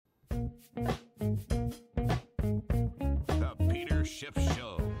Schiff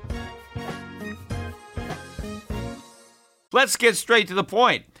Show. Let's get straight to the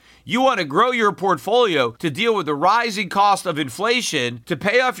point. You want to grow your portfolio to deal with the rising cost of inflation, to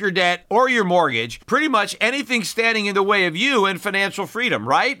pay off your debt or your mortgage, pretty much anything standing in the way of you and financial freedom,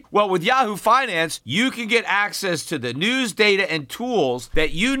 right? Well, with Yahoo Finance, you can get access to the news, data, and tools that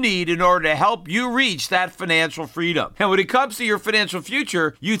you need in order to help you reach that financial freedom. And when it comes to your financial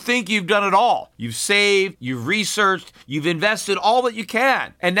future, you think you've done it all. You've saved, you've researched, you've invested all that you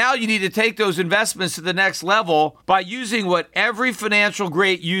can. And now you need to take those investments to the next level by using what every financial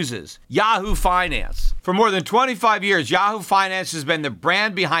great uses. Yahoo Finance. For more than 25 years, Yahoo Finance has been the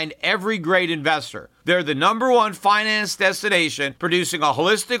brand behind every great investor. They're the #1 finance destination, producing a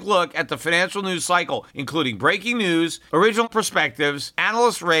holistic look at the financial news cycle, including breaking news, original perspectives,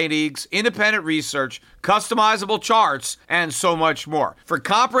 analyst ratings, independent research, customizable charts, and so much more. For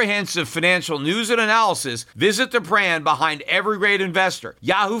comprehensive financial news and analysis, visit the brand behind every great investor,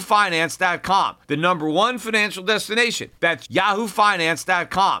 yahoofinance.com, the #1 financial destination. That's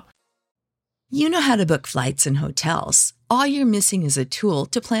yahoofinance.com. You know how to book flights and hotels. All you're missing is a tool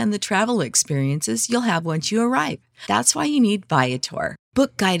to plan the travel experiences you'll have once you arrive. That's why you need Viator.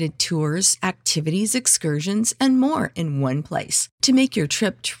 Book guided tours, activities, excursions, and more in one place to make your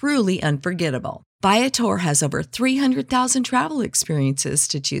trip truly unforgettable. Viator has over 300,000 travel experiences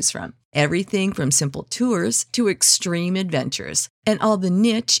to choose from. Everything from simple tours to extreme adventures and all the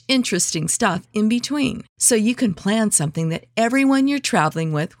niche, interesting stuff in between. So you can plan something that everyone you're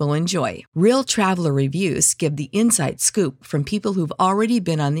traveling with will enjoy. Real traveler reviews give the inside scoop from people who've already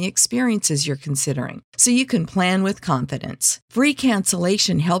been on the experiences you're considering. So you can plan with confidence. Free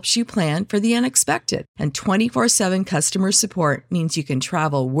cancellation helps you plan for the unexpected. And 24/7 customer support means you can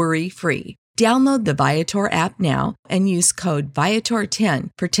travel worry-free. Download the Viator app now and use code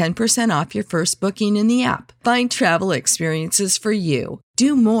Viator10 for 10% off your first booking in the app. Find travel experiences for you.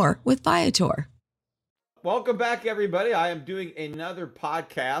 Do more with Viator. Welcome back, everybody. I am doing another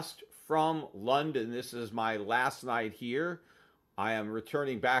podcast from London. This is my last night here. I am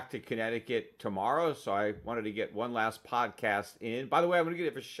returning back to Connecticut tomorrow, so I wanted to get one last podcast in. By the way, I'm going to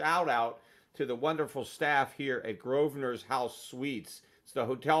give a shout out to the wonderful staff here at Grosvenor's House Suites. It's the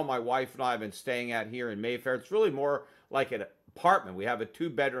hotel my wife and I have been staying at here in Mayfair. It's really more like an apartment. We have a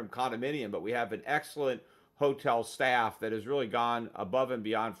 2-bedroom condominium, but we have an excellent hotel staff that has really gone above and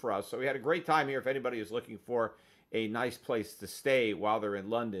beyond for us. So we had a great time here. If anybody is looking for a nice place to stay while they're in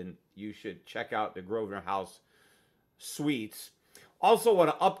London, you should check out the Grosvenor House Suites. Also want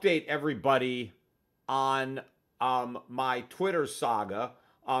to update everybody on my Twitter saga.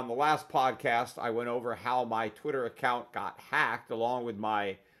 On the last podcast, I went over how my Twitter account got hacked, along with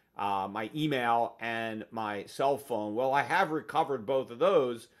my email and my cell phone. Well, I have recovered both of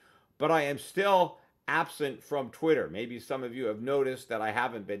those, but I am still absent from Twitter. Maybe some of you have noticed that I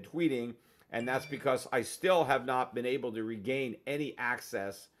haven't been tweeting, and that's because I still have not been able to regain any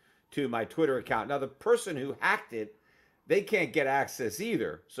access to my Twitter account. Now, the person who hacked it, they can't get access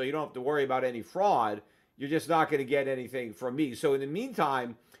either, so you don't have to worry about any fraud. You're just not going to get anything from me. So in the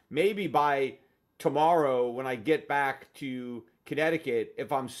meantime, maybe by tomorrow when I get back to Connecticut,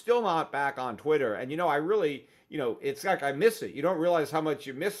 if I'm still not back on Twitter, and I really, it's like I miss it. You don't realize how much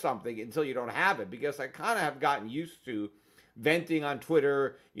you miss something until you don't have it, because I kind of have gotten used to venting on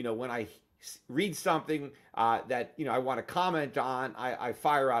Twitter. When I read something that, I want to comment on, I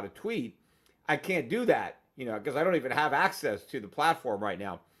fire out a tweet. I can't do that, because I don't even have access to the platform right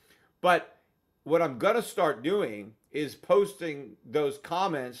now. But what I'm going to start doing is posting those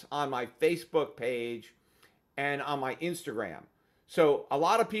comments on my Facebook page and on my Instagram. So a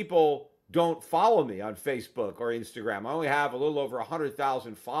lot of people don't follow me on Facebook or Instagram. I only have a little over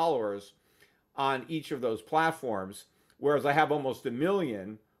 100,000 followers on each of those platforms, whereas I have almost 1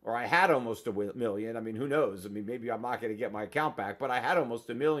 million, or I had almost 1 million. I mean, who knows? I mean, maybe I'm not going to get my account back, but I had almost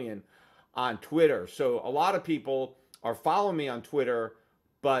 1 million on Twitter. So a lot of people are following me on Twitter,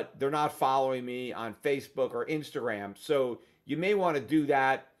 but they're not following me on Facebook or Instagram. So you may want to do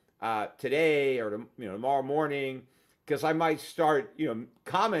that today or tomorrow morning, because I might start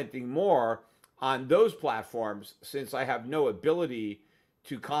commenting more on those platforms, since I have no ability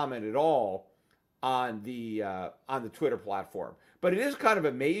to comment at all on the Twitter platform. But it is kind of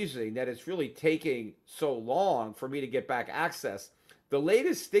amazing that it's really taking so long for me to get back access. The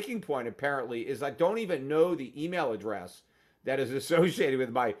latest sticking point apparently is I don't even know the email address that is associated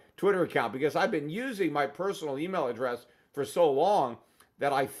with my Twitter account, because I've been using my personal email address for so long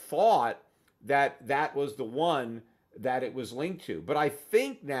that I thought that that was the one that it was linked to. But I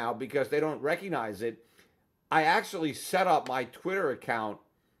think now, because they don't recognize it, I actually set up my Twitter account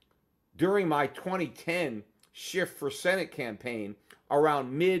during my 2010 Shift for Senate campaign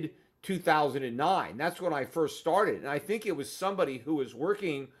around mid 2009. That's when I first started. And I think it was somebody who was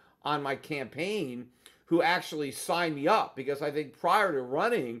working on my campaign who actually signed me up, because I think prior to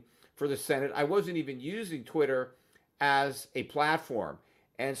running for the Senate, I wasn't even using Twitter as a platform.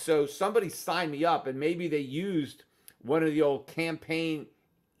 And so somebody signed me up, and maybe they used one of the old campaign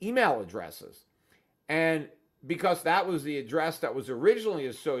email addresses. And because that was the address that was originally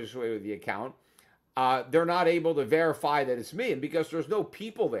associated with the account, they're not able to verify that it's me. And because there's no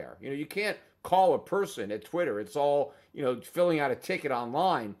people there, you can't call a person at Twitter. It's all, filling out a ticket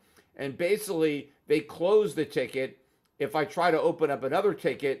online. And basically, they close the ticket. If I try to open up another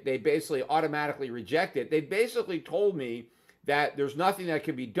ticket, they basically automatically reject it. They basically told me that there's nothing that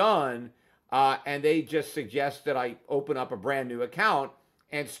can be done, and they just suggest that I open up a brand new account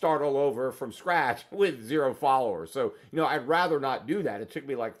and start all over from scratch with 0 followers. So, I'd rather not do that. It took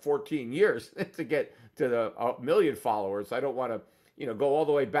me like 14 years to get to the 1 million followers. I don't want to, go all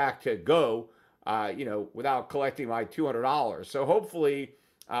the way back to go, without collecting my $200. So hopefully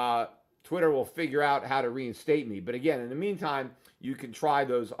Twitter will figure out how to reinstate me. But again, in the meantime, you can try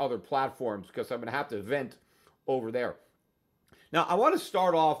those other platforms, because I'm going to have to vent over there. Now, I want to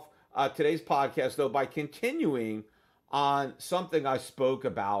start off today's podcast, though, by continuing on something I spoke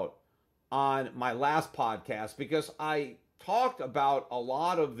about on my last podcast, because I talked about a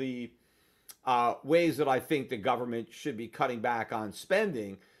lot of the ways that I think the government should be cutting back on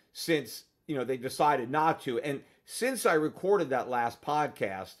spending since, they decided not to. And since I recorded that last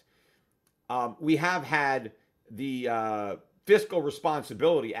podcast, we have had the Fiscal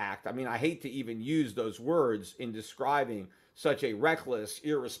Responsibility Act. I mean, I hate to even use those words in describing such a reckless,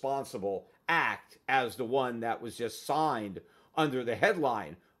 irresponsible act as the one that was just signed under the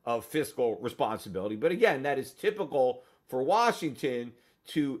headline of fiscal responsibility. But again, that is typical for Washington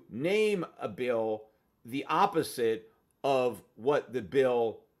to name a bill the opposite of what the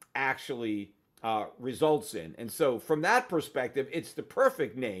bill actually results in. And so from that perspective, it's the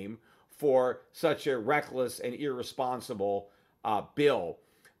perfect name for such a reckless and irresponsible bill.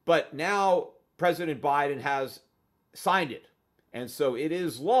 But now President Biden has signed it. And so it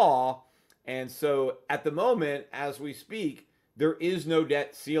is law. And so at the moment, as we speak, there is no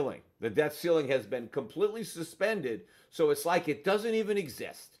debt ceiling. The debt ceiling has been completely suspended. So it's like it doesn't even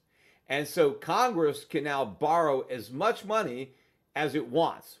exist. And so Congress can now borrow as much money as it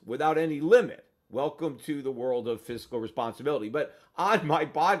wants without any limit. Welcome to the world of fiscal responsibility. But on my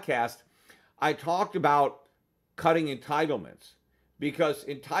podcast, I talked about cutting entitlements, because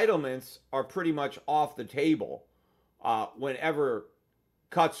entitlements are pretty much off the table whenever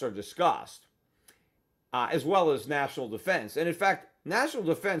cuts are discussed, as well as national defense. And in fact, national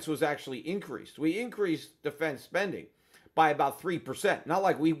defense was actually increased. We increased defense spending by about 3%. Not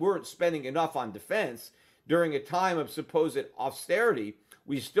like we weren't spending enough on defense. During a time of supposed austerity,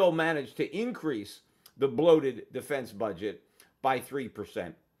 we still managed to increase the bloated defense budget by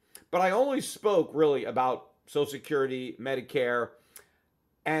 3%. But I only spoke really about Social Security, Medicare,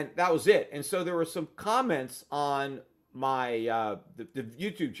 and that was it. And so there were some comments on my the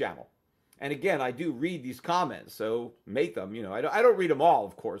YouTube channel. And again, I do read these comments, so make them. I don't read them all,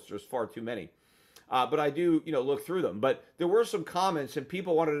 of course. There's far too many. But I do, look through them. But there were some comments, and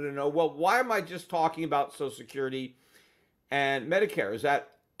people wanted to know, well, why am I just talking about Social Security and Medicare? Is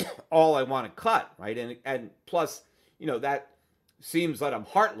that all I want to cut, right? And plus, that seems that I'm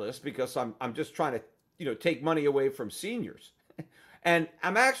heartless, because I'm just trying to, take money away from seniors. And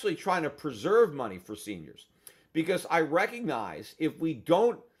I'm actually trying to preserve money for seniors, because I recognize if we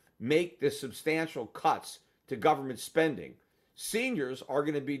don't make the substantial cuts to government spending, seniors are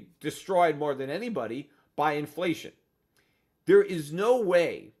going to be destroyed more than anybody by inflation. There is no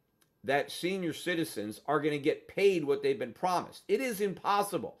way that senior citizens are going to get paid what they've been promised. It is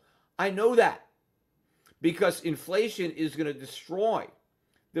impossible. I know that, because inflation is going to destroy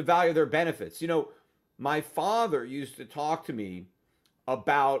the value of their benefits. My father used to talk to me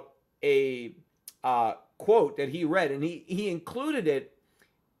about a quote that he read, and he included it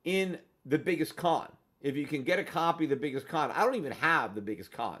in The Biggest Con. If you can get a copy of The Biggest Con, I don't even have The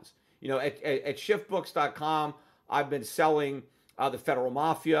Biggest Cons. At shiftbooks.com, I've been selling The Federal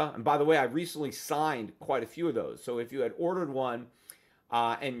Mafia. And by the way, I recently signed quite a few of those. So if you had ordered one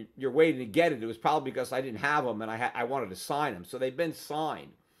and you're waiting to get it, it was probably because I didn't have them and I wanted to sign them. So they've been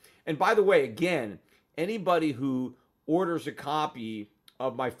signed. And by the way, again, anybody who orders a copy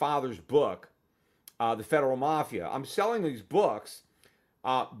of my father's book, The Federal Mafia, I'm selling these books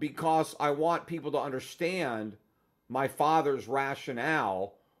because I want people to understand my father's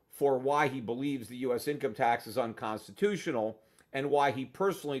rationale for why he believes the U.S. income tax is unconstitutional and why he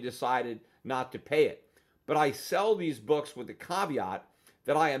personally decided not to pay it. But I sell these books with the caveat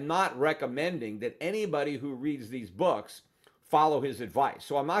that I am not recommending that anybody who reads these books follow his advice.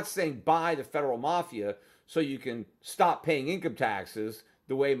 So I'm not saying buy the federal mafia so you can stop paying income taxes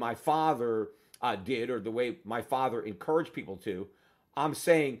the way my father did, or the way my father encouraged people to. I'm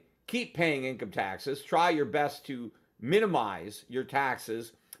saying keep paying income taxes. Try your best to minimize your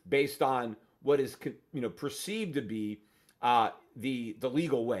taxes based on what is perceived to be the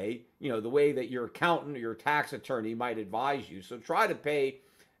legal way, the way that your accountant or your tax attorney might advise you. So try to pay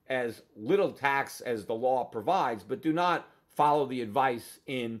as little tax as the law provides, but do not follow the advice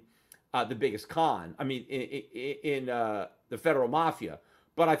in The Biggest Con. I mean, in The Federal Mafia.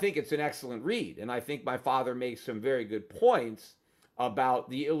 But I think it's an excellent read, and I think my father makes some very good points about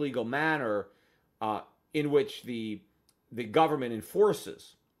the illegal manner in which the government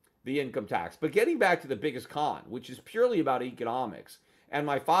enforces the income tax. But getting back to The Biggest Con, which is purely about economics, and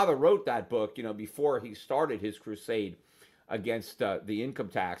my father wrote that book, before he started his crusade against the income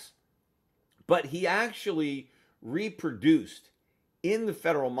tax. But he actually reproduced in The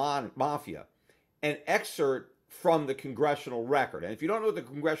Federal Mafia an excerpt from the congressional record. And if you don't know what the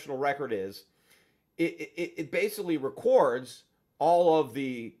congressional record is, it basically records all of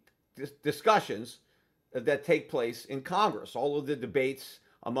the discussions that take place in Congress, all of the debates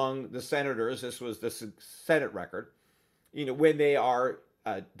among the senators. This was the Senate record, when they are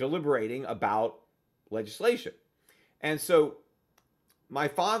deliberating about legislation. And so my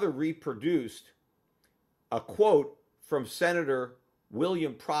father reproduced a quote from Senator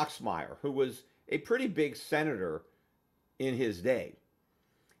William Proxmire, who was a pretty big senator in his day.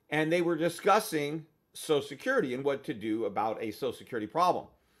 And they were discussing Social Security and what to do about a Social Security problem.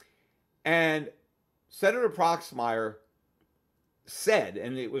 And Senator Proxmire said,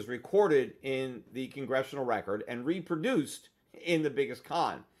 and it was recorded in the congressional record and reproduced in The Biggest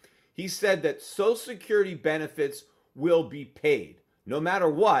Con, he said that Social Security benefits will be paid. No matter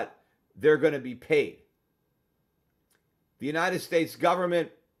what, they're going to be paid. The United States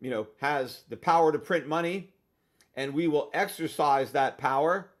government, has the power to print money, and we will exercise that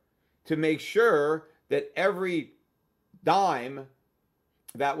power to make sure that every dime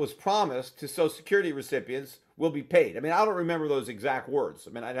that was promised to Social Security recipients will be paid. I mean, I don't remember those exact words.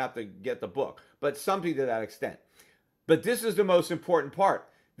 I mean, I'd have to get the book, but something to that extent. But this is the most important part.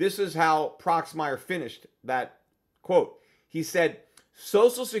 This is how Proxmire finished that quote. He said,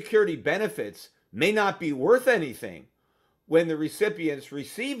 Social Security benefits may not be worth anything when the recipients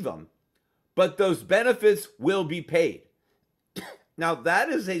receive them, but those benefits will be paid. Now, that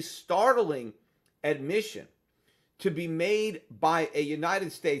is a startling admission to be made by a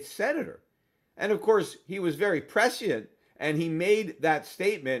United States senator. And of course, he was very prescient, and he made that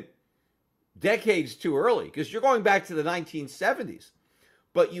statement decades too early, because you're going back to the 1970s.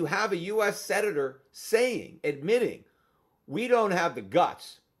 But you have a U.S. senator admitting, we don't have the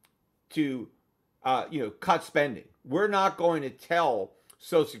guts to cut spending. We're not going to tell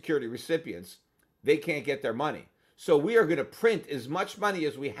Social Security recipients they can't get their money. So we are going to print as much money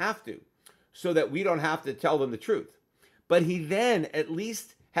as we have to so that we don't have to tell them the truth. But he then at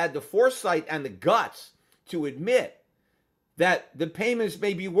least had the foresight and the guts to admit that the payments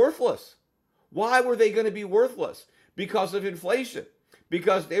may be worthless. Why were they going to be worthless? Because of inflation.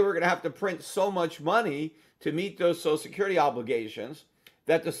 Because they were going to have to print so much money to meet those Social Security obligations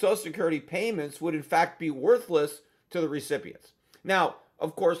that the Social Security payments would in fact be worthless to the recipients. Now,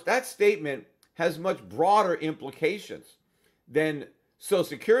 of course, that statement has much broader implications than Social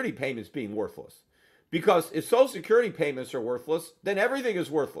Security payments being worthless. Because if Social Security payments are worthless, then everything is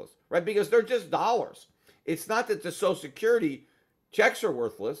worthless, right? Because they're just dollars. It's not that the Social Security checks are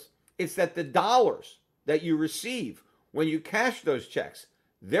worthless. It's that the dollars that you receive when you cash those checks,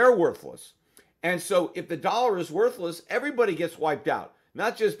 they're worthless. And so if the dollar is worthless, everybody gets wiped out.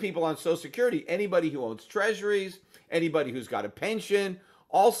 Not just people on Social Security, anybody who owns treasuries, anybody who's got a pension,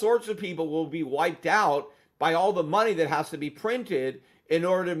 all sorts of people will be wiped out by all the money that has to be printed in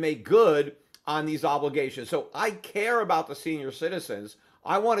order to make good on these obligations. So I care about the senior citizens.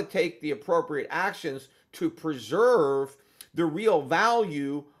 I want to take the appropriate actions to preserve the real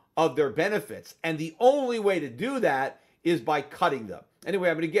value of their benefits. And the only way to do that is by cutting them. Anyway,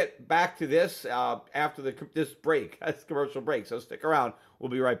 I'm going to get back to this after this break, this commercial break. So stick around. We'll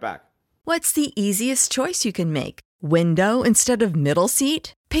be right back. What's the easiest choice you can make? Window instead of middle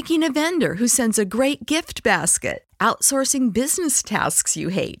seat? Picking a vendor who sends a great gift basket? Outsourcing business tasks you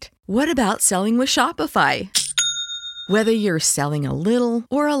hate? What about selling with Shopify? Whether you're selling a little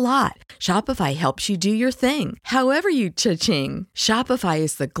or a lot, Shopify helps you do your thing, however you cha-ching. Shopify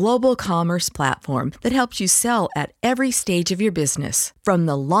is the global commerce platform that helps you sell at every stage of your business. From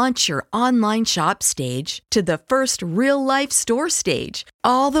the launch your online shop stage to the first real-life store stage,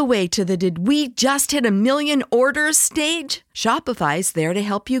 all the way to the did we just hit a million orders stage. Shopify's there to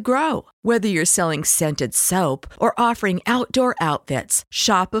help you grow. Whether you're selling scented soap or offering outdoor outfits,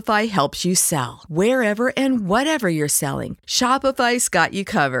 Shopify helps you sell. Wherever and whatever you're selling, Shopify's got you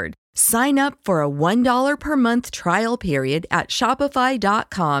covered. Sign up for a $1 per month trial period at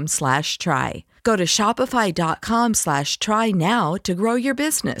shopify.com/try. Go to shopify.com/try now to grow your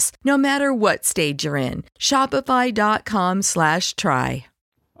business, no matter what stage you're in. Shopify.com/try.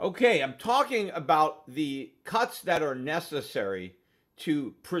 Okay, I'm talking about the cuts that are necessary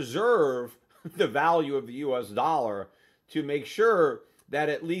to preserve the value of the US dollar, to make sure that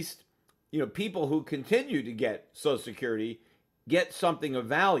at least, people who continue to get Social Security get something of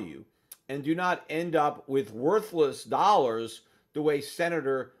value and do not end up with worthless dollars the way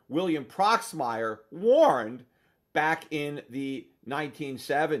Senator William Proxmire warned back in the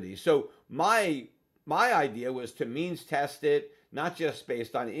 1970s. So my idea was to means test it, not just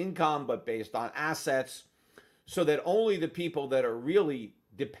based on income, but based on assets, so that only the people that are really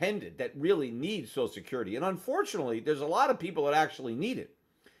dependent, that really need Social Security, and unfortunately, there's a lot of people that actually need it.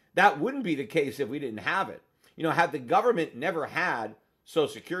 That wouldn't be the case if we didn't have it. Had the government never had Social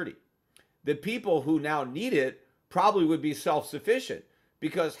Security, the people who now need it probably would be self-sufficient,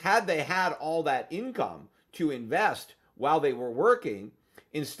 because had they had all that income to invest while they were working,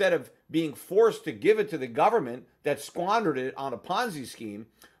 instead of being forced to give it to the government that squandered it on a Ponzi scheme.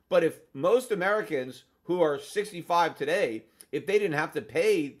 But if most Americans who are 65 today, if they didn't have to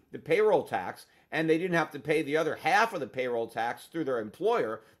pay the payroll tax, and they didn't have to pay the other half of the payroll tax through their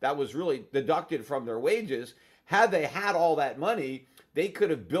employer that was really deducted from their wages, had they had all that money, they could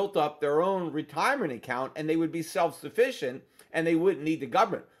have built up their own retirement account and they would be self-sufficient and they wouldn't need the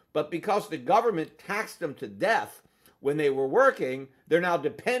government. But because the government taxed them to death when they were working, they're now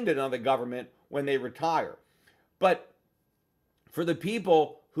dependent on the government when they retire. But for the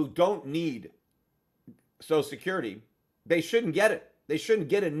people who don't need Social Security, they shouldn't get it. They shouldn't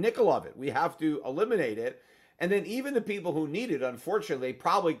get a nickel of it. We have to eliminate it. And then even the people who need it, unfortunately, they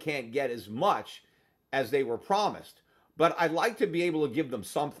probably can't get as much as they were promised. But I'd like to be able to give them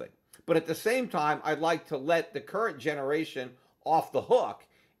something. But at the same time, I'd like to let the current generation off the hook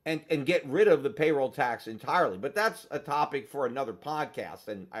and get rid of the payroll tax entirely. But that's a topic for another podcast,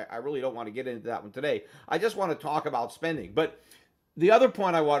 and I really don't want to get into that one today. I just want to talk about spending. But the other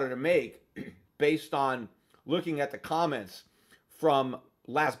point I wanted to make, based on looking at the comments from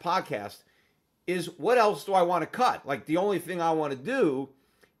last podcast, is what else do I want to cut? Like, the only thing I want to do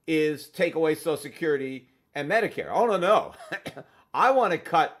is take away Social Security and Medicare. Oh, no. I want to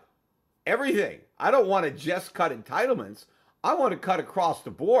cut everything. I don't want to just cut entitlements. I want to cut across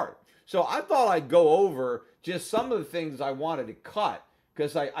the board. So I thought I'd go over just some of the things I wanted to cut,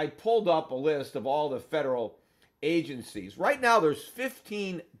 because I pulled up a list of all the federal agencies. Right now, there's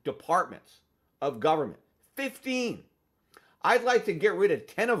 15 departments of government. 15. I'd like to get rid of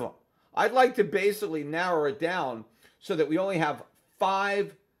 10 of them. I'd like to basically narrow it down so that we only have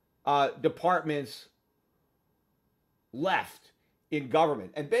 5 departments left in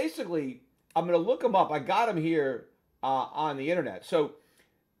government. And basically, I'm going to look them up. I got them here on the internet. So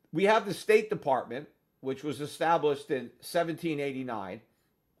we have the State Department, which was established in 1789.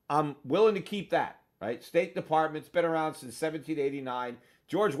 I'm willing to keep that, right? State Department's been around since 1789.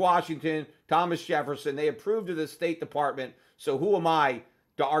 George Washington, Thomas Jefferson, they approved of the State Department. So who am I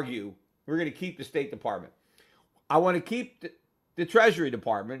to argue? We're going to keep the State Department. I want to keep the Treasury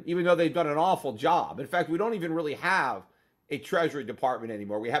Department, even though they've done an awful job. In fact, we don't even really have a Treasury Department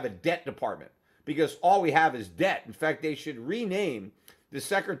anymore. We have a debt department, because all we have is debt. In fact, they should rename the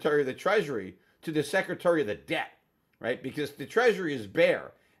Secretary of the Treasury to the Secretary of the Debt, right? Because the Treasury is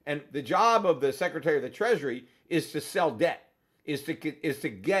bare. And the job of the Secretary of the Treasury is to sell debt, is to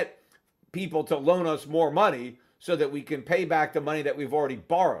get people to loan us more money so that we can pay back the money that we've already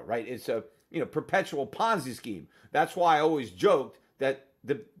borrowed, right? It's a perpetual Ponzi scheme. That's why I always joked that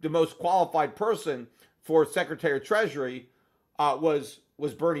the most qualified person for Secretary of Treasury was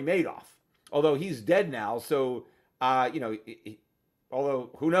Bernie Madoff. Although he's dead now, so although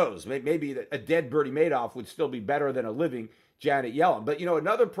who knows, maybe a dead Bernie Madoff would still be better than a living Janet Yellen. But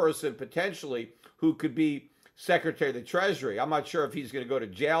another person potentially who could be Secretary of the Treasury, I'm not sure if he's going to go to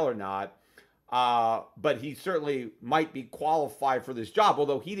jail or not, but he certainly might be qualified for this job.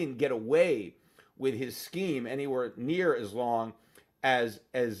 Although he didn't get away with his scheme anywhere near as long as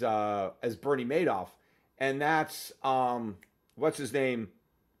Bernie Madoff. and that's what's his name,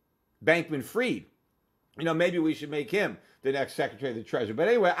 Bankman Fried. Maybe we should make him the next Secretary of the Treasury. But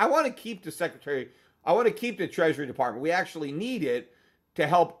anyway, I want to keep the Secretary. I want to keep the Treasury Department. We actually need it to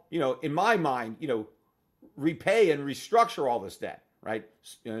help, in my mind, repay and restructure all this debt, right?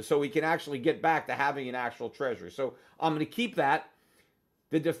 So we can actually get back to having an actual Treasury. So I'm going to keep that.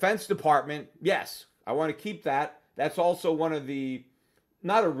 The Defense Department, yes, I want to keep that. That's also one of the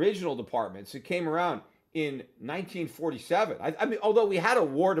not original departments. It came around in 1947. I mean, although we had a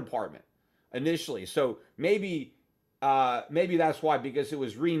War Department initially, so maybe that's why, because it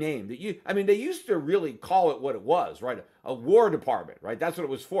was renamed. They used to really call it what it was, right? A War Department, right? That's what it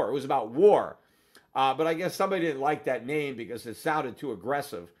was for. It was about war. But I guess somebody didn't like that name because it sounded too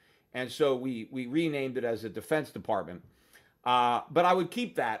aggressive, and so we renamed it as a Defense Department. But I would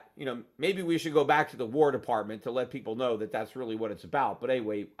keep that. Maybe we should go back to the War Department to let people know that that's really what it's about. But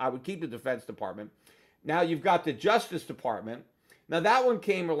anyway, I would keep the Defense Department. Now you've got the Justice Department. Now that one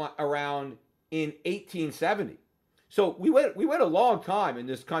came around in 1870. So we went a long time in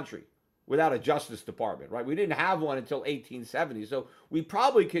this country without a Justice Department, right? We didn't have one until 1870. So we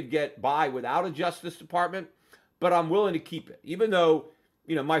probably could get by without a Justice Department, but I'm willing to keep it. Even though,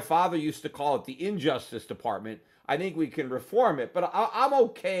 my father used to call it the Injustice Department, I think we can reform it, but I'm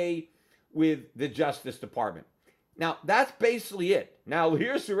okay with the Justice Department. Now, that's basically it. Now,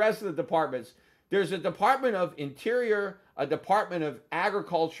 here's the rest of the departments. There's a Department of Interior, a Department of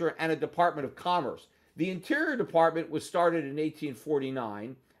Agriculture, and a Department of Commerce. The Interior Department was started in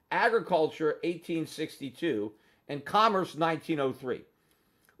 1849, Agriculture 1862, and Commerce 1903.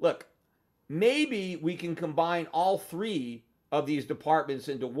 Look, maybe we can combine all three of these departments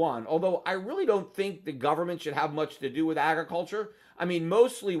into one, although I really don't think the government should have much to do with agriculture.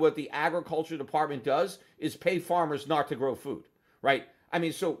 Mostly what the Agriculture Department does is pay farmers not to grow food, right?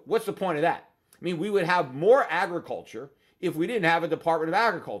 So what's the point of that? We would have more agriculture if we didn't have a Department of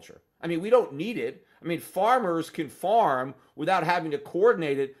Agriculture. We don't need it. Farmers can farm without having to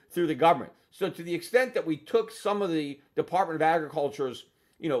coordinate it through the government. So to the extent that we took some of the Department of Agriculture's,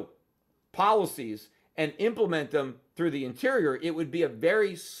 policies and implement them through the Interior, it would be a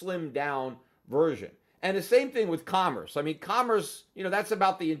very slimmed down version. And the same thing with Commerce. Commerce, that's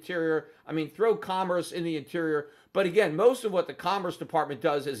about the Interior. Throw Commerce in the Interior. But again, most of what the Commerce Department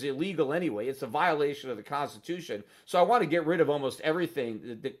does is illegal anyway. It's a violation of the Constitution. So I want to get rid of almost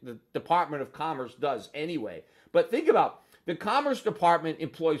everything the Department of Commerce does anyway. But think about the Commerce Department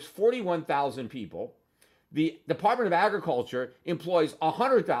employs 41,000 people. The Department of Agriculture employs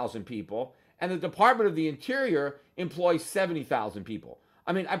 100,000 people. And the Department of the Interior employs 70,000 people.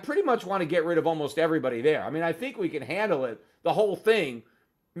 I pretty much want to get rid of almost everybody there. I think we can handle it, the whole thing,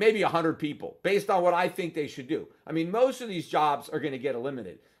 maybe 100 people, based on what I think they should do. Most of these jobs are going to get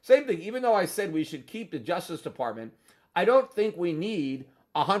eliminated. Same thing, even though I said we should keep the Justice Department, I don't think we need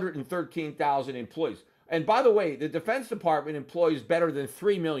 113,000 employees. And by the way, the Defense Department employs better than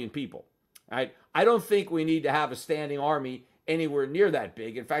 3 million people. Right? I don't think we need to have a standing army anywhere near that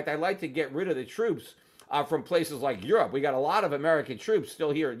big. In fact, I'd like to get rid of the troops from places like Europe. We got a lot of American troops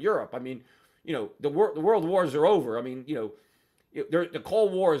still here in Europe. The world wars are over. The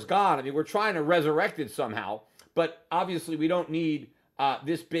Cold War is gone. We're trying to resurrect it somehow, but obviously we don't need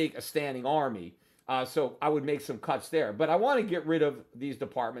this big a standing army. So I would make some cuts there. But I want to get rid of these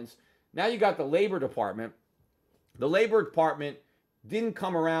departments. Now you got the Labor Department. The Labor Department didn't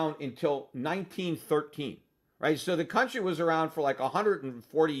come around until 1913, right? So the country was around for like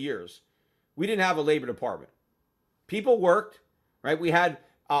 140 years. We didn't have a Labor Department. People worked, right? We had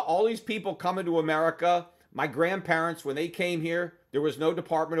all these people coming to America. My grandparents, when they came here, there was no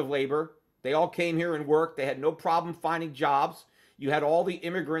Department of Labor. They all came here and worked. They had no problem finding jobs. You had all the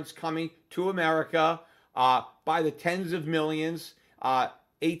immigrants coming to America by the tens of millions,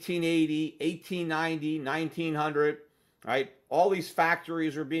 1880, 1890, 1900, right? All these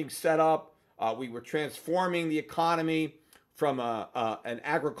factories were being set up. We were transforming the economy from an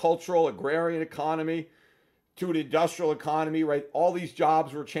agricultural, agrarian economy to an industrial economy, right? All these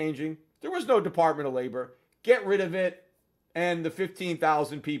jobs were changing. There was no Department of Labor. Get rid of it and the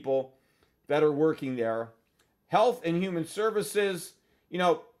 15,000 people that are working there. Health and Human Services,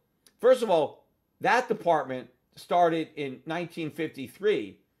 first of all, that department started in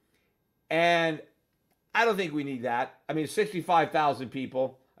 1953, and I don't think we need that. 65,000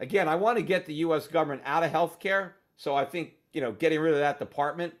 people. Again, I want to get the U.S. government out of healthcare, so I think, getting rid of that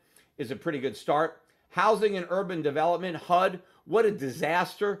department is a pretty good start. Housing and Urban Development, HUD, what a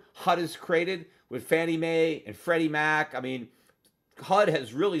disaster HUD has created with Fannie Mae and Freddie Mac. HUD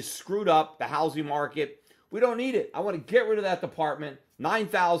has really screwed up the housing market. We don't need it. I want to get rid of that department.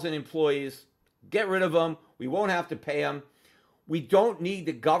 9,000 employees. Get rid of them. We won't have to pay them. We don't need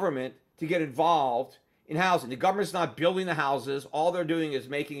the government to get involved in housing. The government's not building the houses. All they're doing is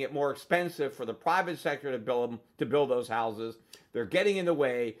making it more expensive for the private sector to build those houses. They're getting in the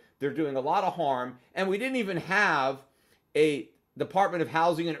way. They're doing a lot of harm. And we didn't even have a Department of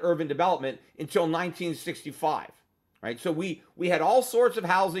Housing and Urban Development until 1965, right? So we had all sorts of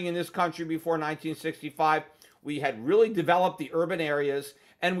housing in this country before 1965. We had really developed the urban areas,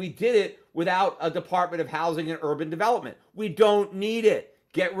 and we did it without a Department of Housing and Urban Development. We don't need it.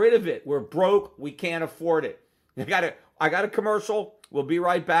 Get rid of it. We're broke. We can't afford it. I got a commercial. We'll be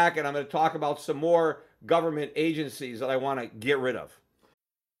right back, and I'm going to talk about some more government agencies that I want to get rid of.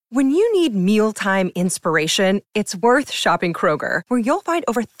 When you need mealtime inspiration, it's worth shopping Kroger, where you'll find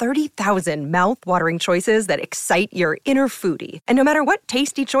over 30,000 mouth-watering choices that excite your inner foodie. And no matter what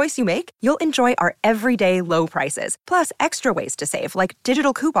tasty choice you make, you'll enjoy our everyday low prices, plus extra ways to save, like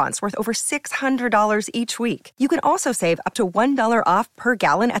digital coupons worth over $600 each week. You can also save up to $1 off per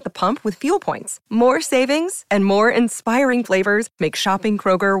gallon at the pump with fuel points. More savings and more inspiring flavors make shopping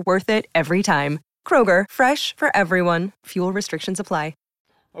Kroger worth it every time. Kroger, fresh for everyone. Fuel restrictions apply.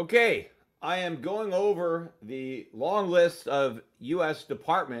 Okay, I am going over the long list of U.S.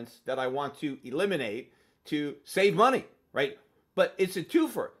 departments that I want to eliminate to save money, right? But it's a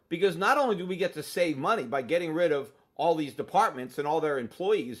twofer, because not only do we get to save money by getting rid of all these departments and all their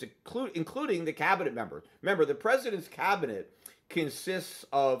employees, including the cabinet members. Remember, the president's cabinet consists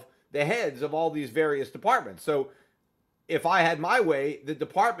of the heads of all these various departments. So if I had my way, the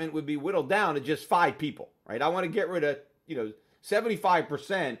department would be whittled down to just 5 people, right? I want to get rid of,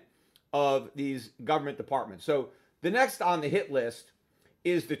 75% of these government departments. So the next on the hit list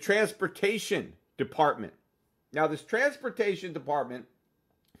is the Transportation Department. Now, this Transportation Department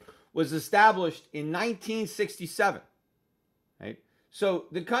was established in 1967, right? So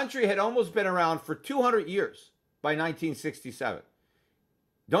the country had almost been around for 200 years by 1967.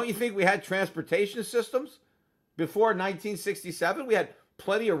 Don't you think we had transportation systems before 1967? We had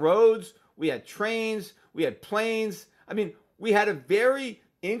plenty of roads, we had trains, we had planes. I mean, we had a very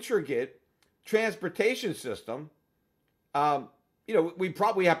intricate transportation system. We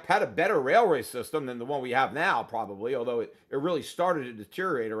probably have had a better railway system than the one we have now, probably, although it really started to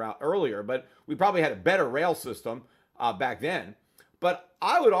deteriorate around earlier. But we probably had a better rail system back then. But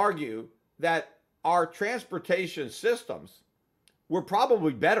I would argue that our transportation systems were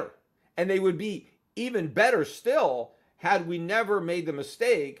probably better. And they would be even better still had we never made the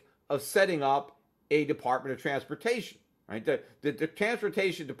mistake of setting up a Department of Transportation. Right? The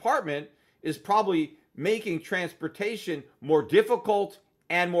Transportation Department is probably making transportation more difficult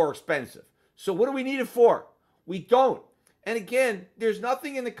and more expensive. So what do we need it for? We don't. And again, there's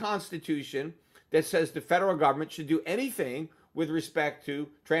nothing in the Constitution that says the federal government should do anything with respect to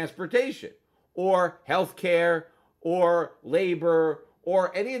transportation or healthcare or labor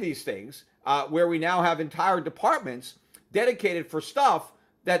or any of these things where we now have entire departments dedicated for stuff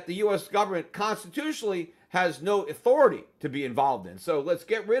that the U.S. government constitutionally has no authority to be involved in. So let's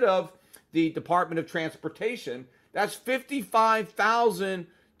get rid of the Department of Transportation. That's 55,000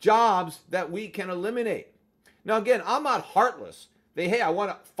 jobs that we can eliminate. Now, again, I'm not heartless. I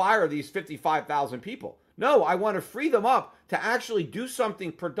want to fire these 55,000 people. No, I want to free them up to actually do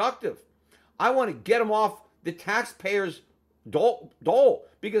something productive. I want to get them off the taxpayers' dole,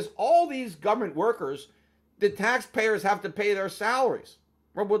 because all these government workers, the taxpayers have to pay their salaries.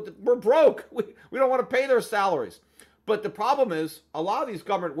 We're broke. We don't want to pay their salaries. But the problem is, a lot of these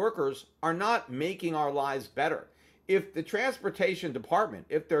government workers are not making our lives better. If the Transportation Department,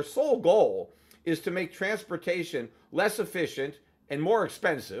 if their sole goal is to make transportation less efficient and more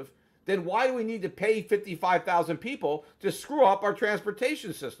expensive, then why do we need to pay 55,000 people to screw up our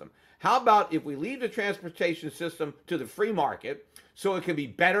transportation system? How about if we leave the transportation system to the free market so it can be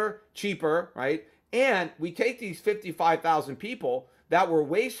better, cheaper, right? And we take these 55,000 people that were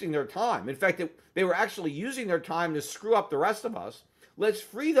wasting their time. In fact, they were actually using their time to screw up the rest of us. Let's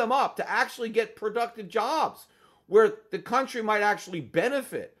free them up to actually get productive jobs where the country might actually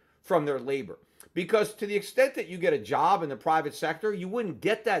benefit from their labor. Because to the extent that you get a job in the private sector, you wouldn't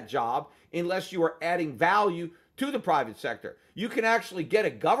get that job unless you were adding value to the private sector. You can actually get a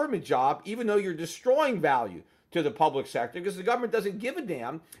government job even though you're destroying value to the public sector, because the government doesn't give a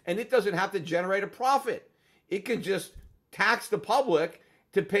damn and it doesn't have to generate a profit. It can just tax the public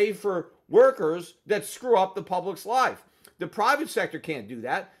to pay for workers that screw up the public's life. The private sector can't do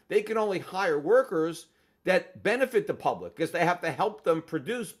that. They can only hire workers that benefit the public because they have to help them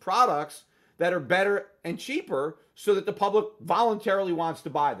produce products that are better and cheaper so that the public voluntarily wants to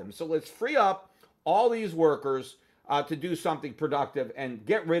buy them. So let's free up all these workers to do something productive and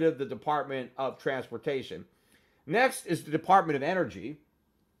get rid of the Department of Transportation. Next is the Department of Energy.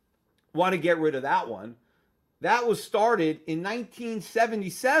 Want to get rid of that one. That was started in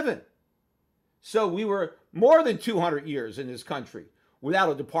 1977. So we were more than 200 years in this country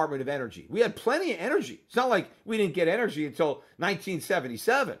without a Department of Energy. We had plenty of energy. It's not like we didn't get energy until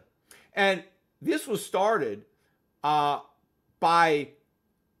 1977. And this was started by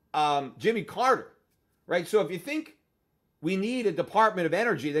Jimmy Carter, right? So if you think we need a Department of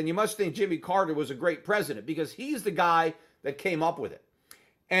Energy, then you must think Jimmy Carter was a great president, because he's the guy that came up with it.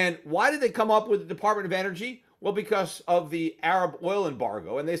 And why did they come up with the Department of Energy? Well, because of the Arab oil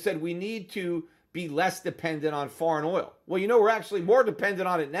embargo. And they said we need to be less dependent on foreign oil. Well, we're actually more dependent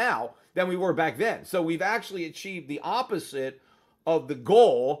on it now than we were back then. So we've actually achieved the opposite of the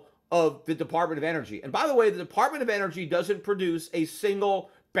goal of the Department of Energy. And by the way, the Department of Energy doesn't produce a single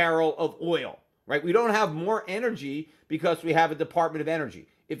barrel of oil, right? We don't have more energy because we have a Department of Energy.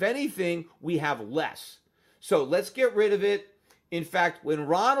 If anything, we have less. So let's get rid of it. In fact, when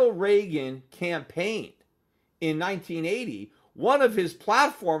Ronald Reagan campaigned in 1980, one of his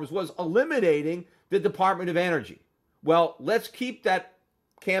platforms was eliminating the Department of Energy. Well, let's keep that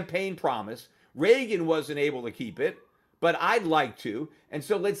campaign promise. Reagan wasn't able to keep it, but I'd like to. And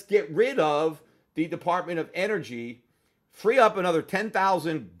so let's get rid of the Department of Energy, free up another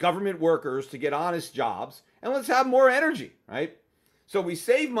 10,000 government workers to get honest jobs, and let's have more energy, right? So we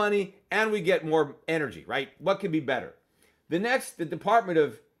save money and we get more energy, right? What could be better? The next, the Department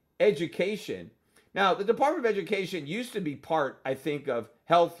of Education. Now, the Department of Education used to be part, I think, of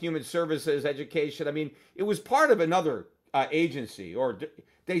Health, Human Services, Education. I mean, it was part of another agency, or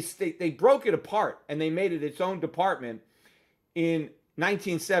they broke it apart and they made it its own department in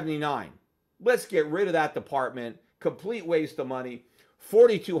 1979. Let's get rid of that department. Complete waste of money.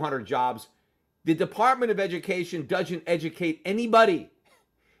 4,200 jobs. The Department of Education doesn't educate anybody.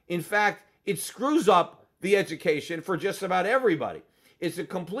 In fact, it screws up the education for just about everybody. It's a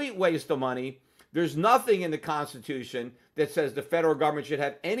complete waste of money. There's nothing in the Constitution that says the federal government should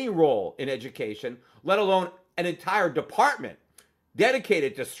have any role in education, let alone an entire department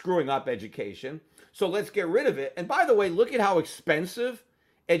dedicated to screwing up education. So let's get rid of it. And by the way, look at how expensive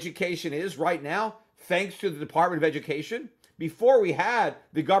education is right now, thanks to the Department of Education. Before we had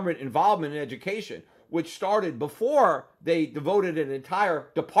the government involvement in education, which started before they devoted an entire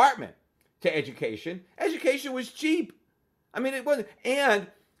department to education, education was cheap. I mean, it wasn't. And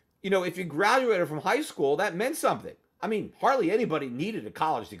if you graduated from high school, that meant something. I mean, hardly anybody needed a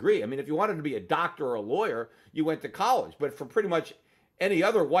college degree. I mean, if you wanted to be a doctor or a lawyer, you went to college. But for pretty much any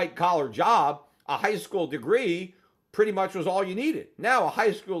other white-collar job, a high school degree pretty much was all you needed. Now, a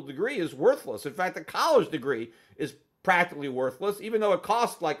high school degree is worthless. In fact, a college degree is practically worthless, even though it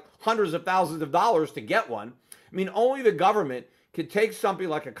costs like hundreds of thousands of dollars to get one. I mean, only the government can take something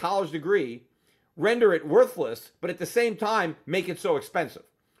like a college degree, render it worthless, but at the same time, make it so expensive.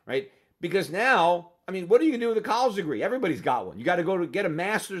 Right? Because now, I mean, what are you going to do with a college degree? Everybody's got one. You got to go to get a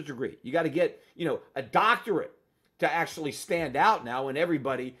master's degree. You got to get, a doctorate to actually stand out now, when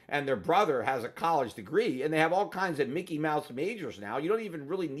everybody and their brother has a college degree, and they have all kinds of Mickey Mouse majors now. You don't even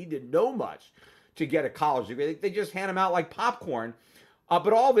really need to know much to get a college degree. They just hand them out like popcorn.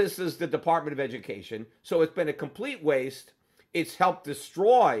 But all this is the Department of Education. So it's been a complete waste. It's helped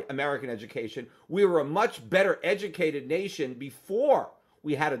destroy American education. We were a much better educated nation before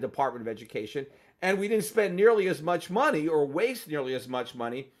we had a Department of Education, and we didn't spend nearly as much money or waste nearly as much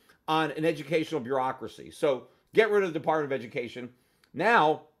money on an educational bureaucracy. So get rid of the Department of Education.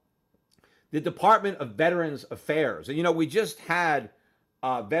 Now, the Department of Veterans Affairs. And, we just had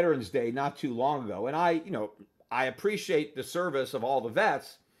Veterans Day not too long ago, and I appreciate the service of all the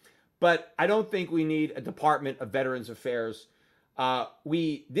vets, but I don't think we need a Department of Veterans Affairs.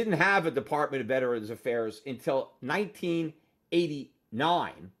 We didn't have a Department of Veterans Affairs until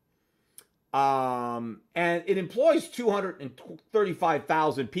 1989. And it employs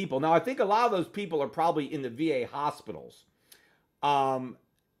 235,000 people. Now, I think a lot of those people are probably in the VA hospitals. And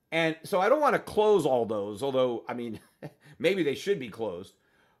so I don't want to close all those, although, I mean, maybe they should be closed.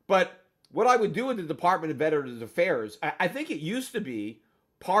 But what I would do with the Department of Veterans Affairs, I think it used to be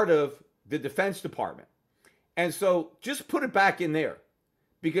part of the Defense Department. And so just put it back in there,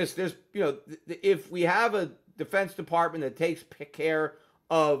 because there's, if we have a Defense Department that takes care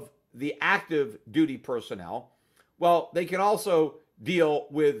of the active duty personnel, well, they can also deal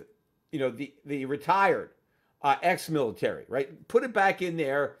with, the retired ex-military, right? Put it back in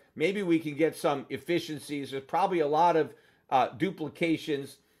there. Maybe we can get some efficiencies. There's probably a lot of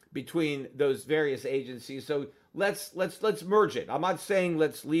duplications between those various agencies. So let's merge it. I'm not saying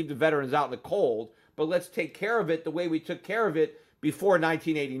let's leave the veterans out in the cold, but let's take care of it the way we took care of it before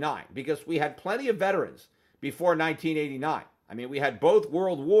 1989, because we had plenty of veterans before 1989. I mean, we had both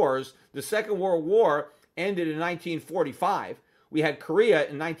world wars. The Second World War ended in 1945. We had Korea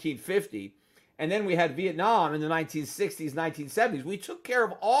in 1950. And then we had Vietnam in the 1960s, 1970s. We took care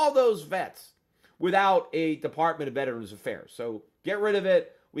of all those vets without a Department of Veterans Affairs. So get rid of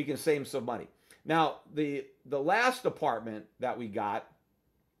it. We can save some money. Now, the last department that we got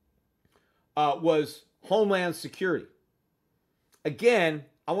was Homeland Security. Again,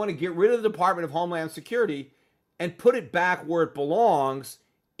 I want to get rid of the Department of Homeland Security and put it back where it belongs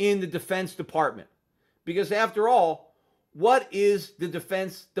in the Defense Department. Because after all, what is the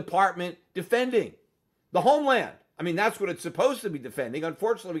Defense Department defending? The homeland. I mean, that's what it's supposed to be defending.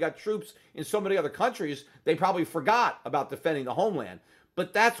 Unfortunately, we got troops in so many other countries, they probably forgot about defending the homeland.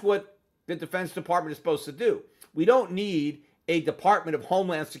 But that's what the Defense Department is supposed to do. We don't need a Department of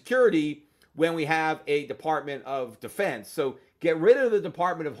Homeland Security when we have a Department of Defense. So get rid of the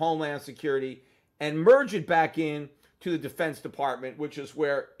Department of Homeland Security and merge it back in to the Defense Department, which is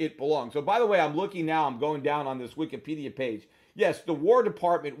where it belongs. So by the way, I'm looking now, I'm going down on this Wikipedia page. Yes, the War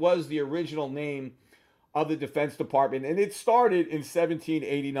Department was the original name of the Defense Department, and it started in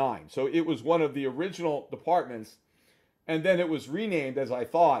 1789. So it was one of the original departments, and then it was renamed, as I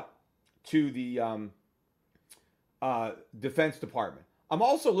thought, to the Defense Department. I'm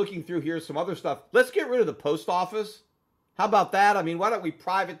also looking through here some other stuff. Let's get rid of the post office. How about that? I mean, why don't we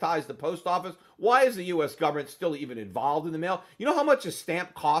privatize the post office? Why is the U.S. government still even involved in the mail? You know how much a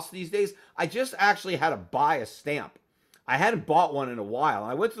stamp costs these days? I just actually had to buy a stamp. I hadn't bought one in a while.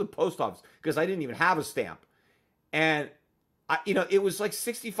 I went to the post office because I didn't even have a stamp. And, it was like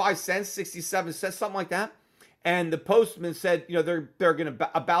 65 cents, 67 cents, something like that. And the postman said, they're going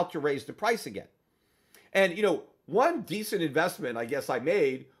to about to raise the price again. And, one decent investment I guess I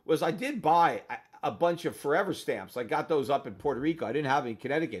made was I did buy a bunch of forever stamps. I got those up in Puerto Rico. I didn't have any in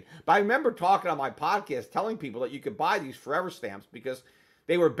Connecticut. But I remember talking on my podcast, telling people that you could buy these forever stamps because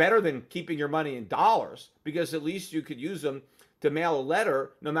they were better than keeping your money in dollars, because at least you could use them to mail a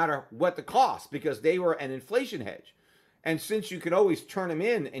letter no matter what the cost, because they were an inflation hedge. And since you could always turn them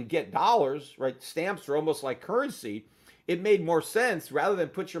in and get dollars, right? Stamps are almost like currency. It made more sense, rather than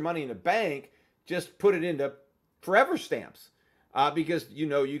put your money in a bank, just put it into forever stamps, because,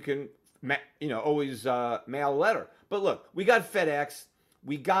 you can always mail a letter. But look, we got FedEx,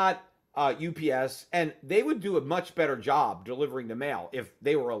 we got UPS, and they would do a much better job delivering the mail if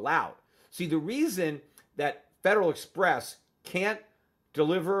they were allowed. See, the reason that Federal Express can't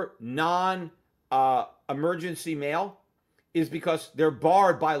deliver non-emergency mail is because they're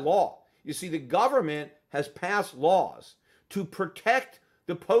barred by law. You see, the government has passed laws to protect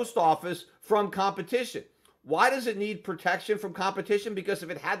the post office from competition. Why does it need protection from competition? Because if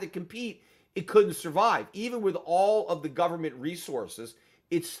it had to compete, it couldn't survive. Even with all of the government resources,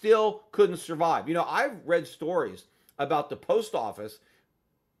 it still couldn't survive. I've read stories about the post office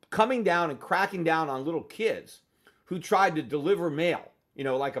coming down and cracking down on little kids who tried to deliver mail,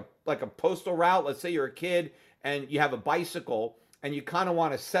 like a postal route. Let's say you're a kid and you have a bicycle and you kind of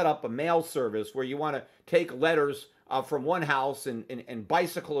want to set up a mail service where you want to take letters from one house and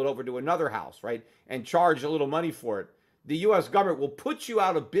bicycle it over to another house, right? And charge a little money for it. The U.S. government will put you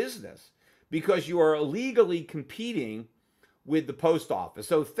out of business because you are illegally competing with the post office.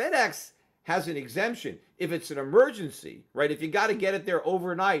 So FedEx has an exemption. If it's an emergency, right? If you got to get it there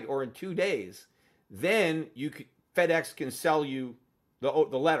overnight or in 2 days, then FedEx can sell you the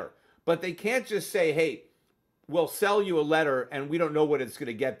letter. But they can't just say, hey, we'll sell you a letter and we don't know when it's going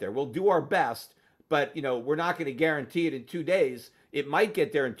to get there. We'll do our best, but we're not going to guarantee it in 2 days. It might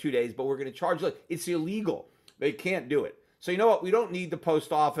get there in 2 days, but we're going to charge. Look, it's illegal. They can't do it. So you know what? We don't need the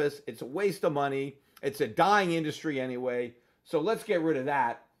post office. It's a waste of money. It's a dying industry anyway. So let's get rid of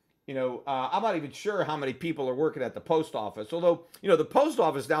that. I'm not even sure how many people are working at the post office. Although, the post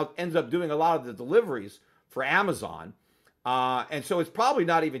office now ends up doing a lot of the deliveries for Amazon. And so it's probably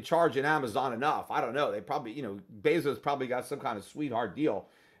not even charging Amazon enough. I don't know. They probably, Bezos probably got some kind of sweetheart deal,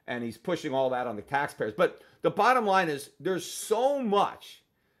 and he's pushing all that on the taxpayers. But the bottom line is there's so much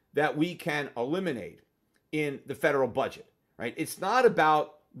that we can eliminate in the federal budget, right? It's not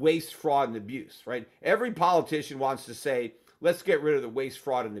about waste, fraud, and abuse, right? Every politician wants to say, let's get rid of the waste,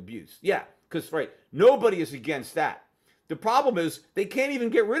 fraud, and abuse. Yeah, because, right, nobody is against that. The problem is they can't even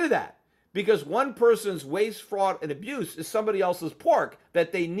get rid of that because one person's waste, fraud, and abuse is somebody else's pork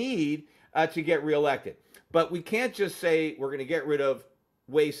that they need to get reelected. But we can't just say we're going to get rid of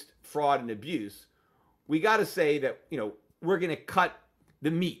waste, fraud, and abuse. We got to say that, we're going to cut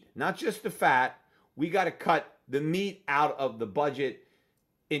the meat, not just the fat. We got to cut the meat out of the budget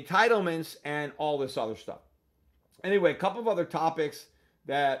entitlements and all this other stuff. Anyway, a couple of other topics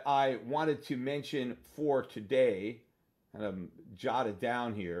that I wanted to mention for today, and I'm jotted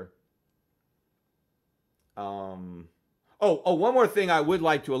down here. One more thing I would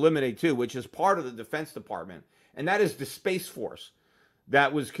like to eliminate too, which is part of the Defense Department, and that is the Space Force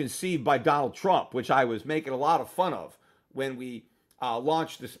that was conceived by Donald Trump, which I was making a lot of fun of when we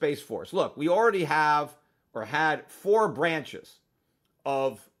launched the Space Force. Look, we already have or had 4 branches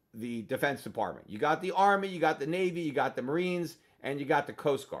of the Defense Department. You got the Army, you got the Navy, you got the Marines, and you got the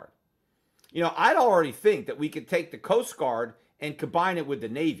Coast Guard. You know, I'd already think that we could take the Coast Guard and combine it with the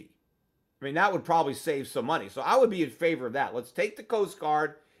Navy. I mean, that would probably save some money. So I would be in favor of that. Let's take the Coast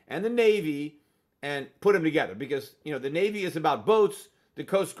Guard and the Navy and put them together because, you know, the Navy is about boats. The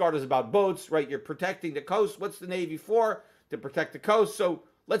Coast Guard is about boats, right? You're protecting the coast. What's the Navy for? To protect the coast. So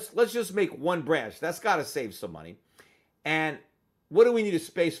let's just make one branch. That's got to save some money. And what do we need a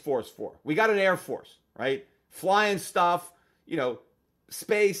Space Force for? We got an Air Force, right? Flying stuff, you know,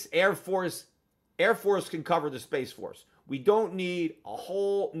 space, Air Force. Air Force can cover the Space Force. We don't need a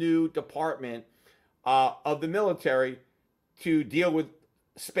whole new department of the military to deal with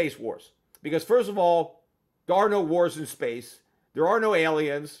space wars. Because first of all, there are no wars in space. There are no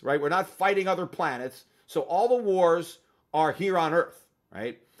aliens, right? We're not fighting other planets. So all the wars are here on Earth,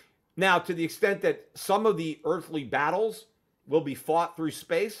 right? Now, to the extent that some of the earthly battles will be fought through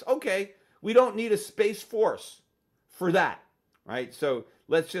space, okay, we don't need a Space Force for that, right? So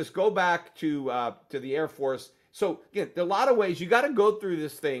let's just go back to the Air Force. So again, there are a lot of ways you got to go through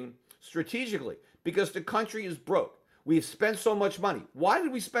this thing strategically because the country is broke. We've spent so much money. Why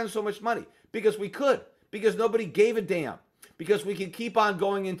did we spend so much money? Because we could. Because nobody gave a damn. Because we could keep on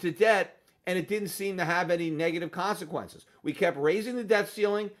going into debt and it didn't seem to have any negative consequences. We kept raising the debt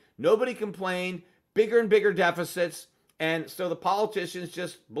ceiling. Nobody complained. Bigger and bigger deficits. And so the politicians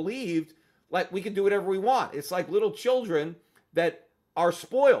just believed like we could do whatever we want. It's like little children that are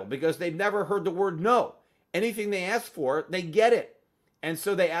spoiled because they've never heard the word no. Anything they ask for, they get it. And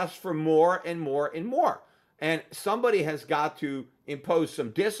so they ask for more and more and more. And somebody has got to impose some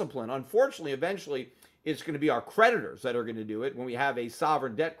discipline. Unfortunately, eventually, it's going to be our creditors that are going to do it when we have a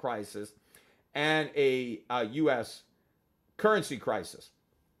sovereign debt crisis and a U.S. currency crisis.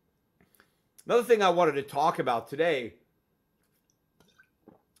 Another thing I wanted to talk about today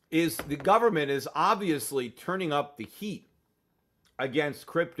is the government is obviously turning up the heat against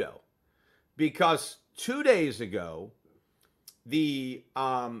crypto because 2 days ago, the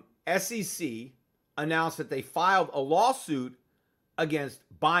SEC announced that they filed a lawsuit against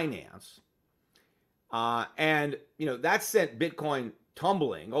Binance. And, you know, that sent Bitcoin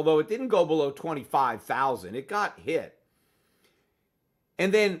tumbling, although it didn't go below 25,000. It got hit.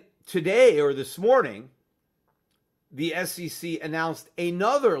 And then today or this morning, the SEC announced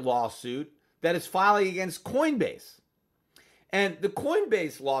another lawsuit that is filing against Coinbase. And the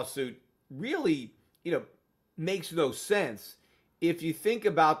Coinbase lawsuit really, you know, makes no sense if you think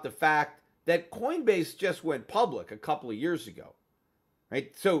about the fact that Coinbase just went public a couple of years ago,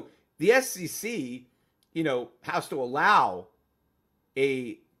 right? So the SEC, you know, has to allow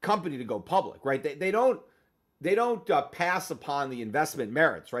a company to go public, right? They don't pass upon the investment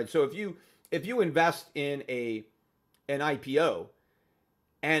merits, right? So if you invest in an IPO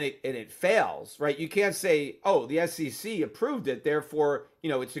and it fails, right? You can't say, oh, the SEC approved it, therefore, you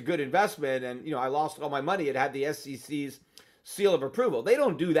know, it's a good investment, and you know, I lost all my money. It had the SEC's seal of approval. They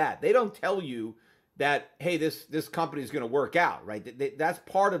don't do that. They don't tell you that, hey, this company is going to work out, right? That's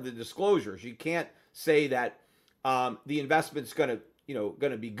part of the disclosures. You can't say that the investment's going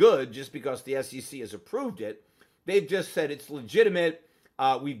to be good just because the SEC has approved it. They've just said it's legitimate.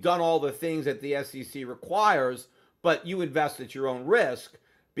 We've done all the things that the SEC requires, but you invest at your own risk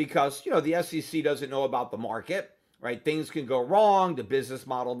because, you know, the SEC doesn't know about the market, right? Things can go wrong. The business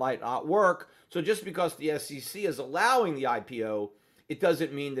model might not work. So just because the SEC is allowing the IPO, it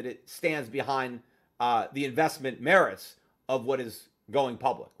doesn't mean that it stands behind the investment merits of what is going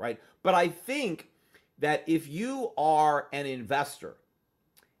public, right? But I think that if you are an investor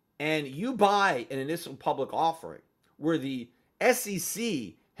and you buy an initial public offering where the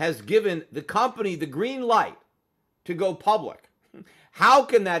SEC has given the company the green light to go public, how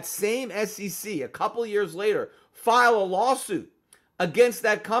can that same SEC a couple of years later file a lawsuit against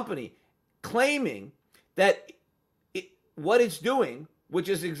that company claiming that what it's doing, which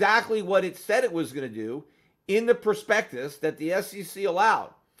is exactly what it said it was going to do in the prospectus that the SEC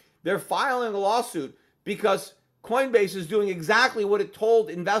allowed? They're filing a lawsuit because Coinbase is doing exactly what it told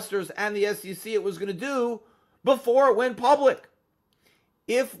investors and the SEC it was going to do before it went public.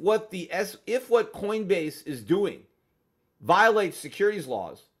 If what Coinbase is doing violates securities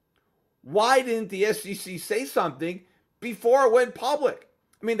laws, why didn't the SEC say something before it went public?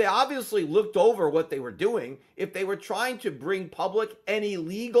 I mean, they obviously looked over what they were doing. If they were trying to bring public an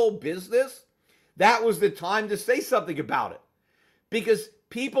illegal business, that was the time to say something about it. Because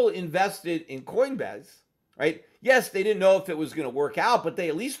people invested in Coinbase, right? Yes, they didn't know if it was going to work out, but they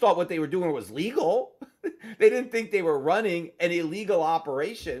at least thought what they were doing was legal. They didn't think they were running an illegal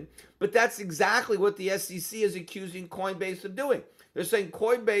operation. But that's exactly what the SEC is accusing Coinbase of doing. They're saying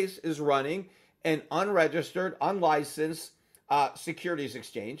Coinbase is running an unregistered, unlicensed securities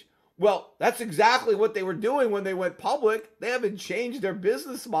exchange. Well, that's exactly what they were doing when they went public. They haven't changed their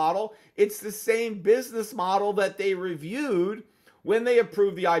business model. It's the same business model that they reviewed when they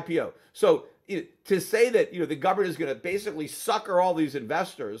approved the IPO. So to say that the government is going to basically sucker all these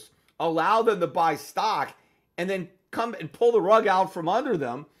investors, allow them to buy stock, and then come and pull the rug out from under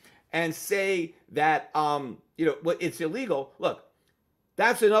them and say that it's illegal. Look,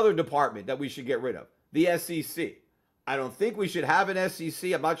 that's another department that we should get rid of, the SEC. I don't think we should have an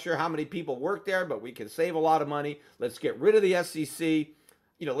SEC. I'm not sure how many people work there, but we can save a lot of money. Let's get rid of the SEC.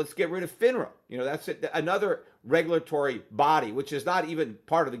 Let's get rid of FINRA. That's another regulatory body, which is not even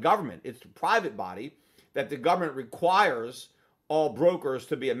part of the government. It's a private body that the government requires all brokers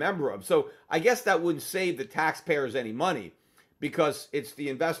to be a member of. So I guess that wouldn't save the taxpayers any money because it's the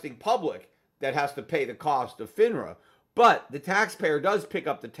investing public that has to pay the cost of FINRA. But the taxpayer does pick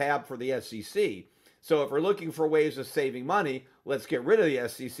up the tab for the SEC. So if we're looking for ways of saving money, let's get rid of the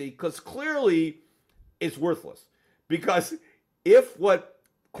SEC because clearly it's worthless. Because if what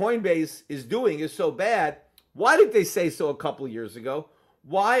Coinbase is doing is so bad, why didn't they say so a couple of years ago?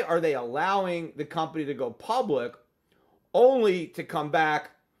 Why are they allowing the company to go public only to come back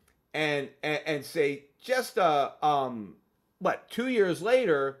and say just 2 years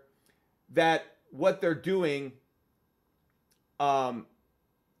later that what they're doing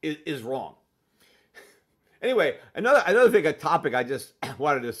is wrong? Anyway, another thing, a topic I just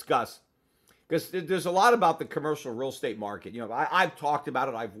want to discuss, because there's a lot about the commercial real estate market. I've talked about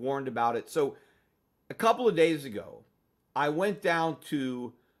it. I've warned about it. So a couple of days ago, I went down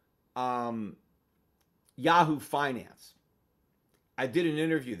to Yahoo Finance. I did an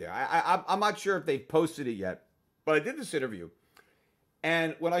interview there. I'm not sure if they've posted it yet, but I did this interview.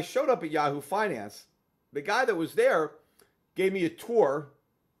 And when I showed up at Yahoo Finance, the guy that was there gave me a tour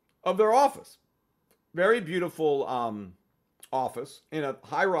of their office. Very beautiful office in a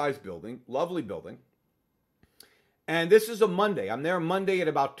high-rise building, lovely building. And this is a Monday. I'm there Monday at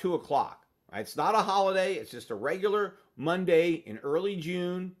about 2 o'clock. Right? It's not a holiday. It's just a regular Monday in early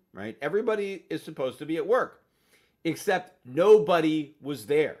June. Right? Everybody is supposed to be at work, except nobody was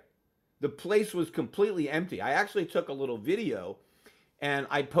there. The place was completely empty. I actually took a little video and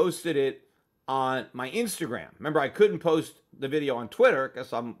I posted it on my Instagram. Remember, I couldn't post the video on Twitter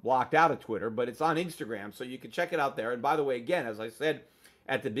because I'm locked out of Twitter, but it's on Instagram, so you can check it out there. And by the way, again, as I said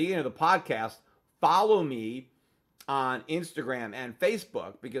at the beginning of the podcast, follow me on Instagram and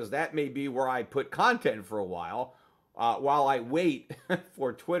Facebook because that may be where I put content for a while I wait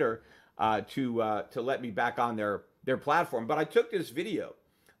for Twitter to let me back on their platform. But I took this video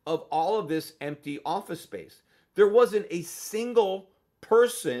of all of this empty office space. There wasn't a single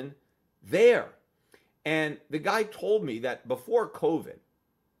person there. And the guy told me that before COVID,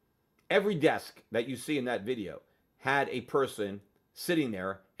 every desk that you see in that video had a person sitting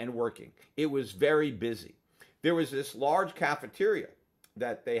there and working. It was very busy. There was this large cafeteria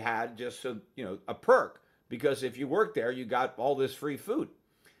that they had just so, a perk, because if you worked there, you got all this free food.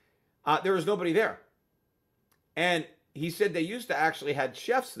 There was nobody there. And he said they used to actually had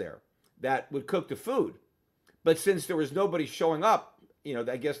chefs there that would cook the food. But since there was nobody showing up,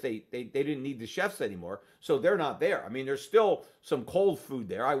 I guess they didn't need the chefs anymore, so they're not there. I mean, there's still some cold food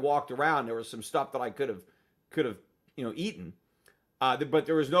there. I walked around. There was some stuff that I could have eaten, but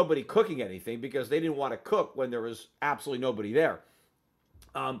there was nobody cooking anything because they didn't want to cook when there was absolutely nobody there.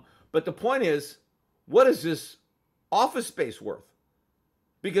 But the point is, what is this office space worth?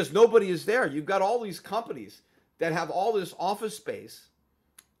 Because nobody is there. You've got all these companies that have all this office space,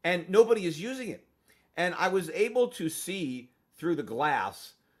 and nobody is using it. And I was able to see through the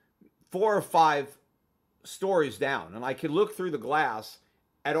glass 4 or 5 stories down, and I could look through the glass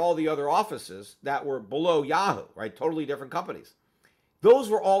at all the other offices that were below Yahoo, right? Totally different companies. Those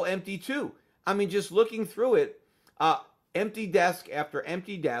were all empty too. I mean, just looking through it, empty desk after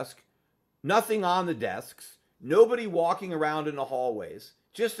empty desk, nothing on the desks, nobody walking around in the hallways,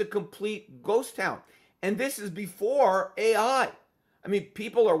 just a complete ghost town. And this is before AI. I mean,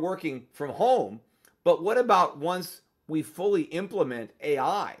 people are working from home, but what about once we fully implement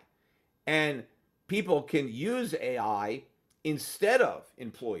AI and people can use AI instead of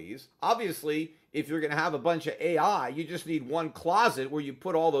employees. Obviously, if you're going to have a bunch of AI, you just need one closet where you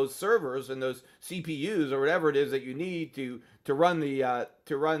put all those servers and those CPUs or whatever it is that you need to run the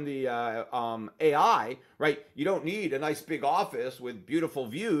AI, right? You don't need a nice big office with beautiful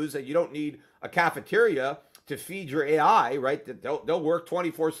views, and you don't need a cafeteria to feed your AI, right? That they'll work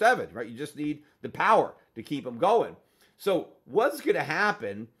 24/7, right? You just need the power to keep them going. So what's going to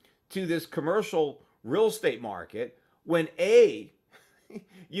happen to this commercial real estate market when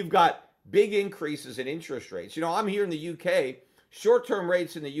you've got big increases in interest rates? You know, I'm here in the UK. Short-term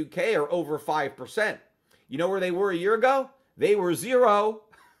rates in the UK are over 5%. You know where they were a year ago? They were 0.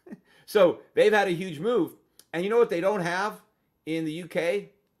 So they've had a huge move. And you know what they don't have in the UK?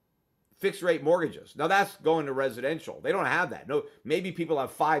 Fixed rate mortgages. Now that's going to residential. They don't have that. No, maybe people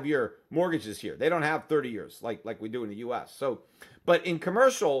have 5-year mortgages here. They don't have 30 years like we do in the US. So, but in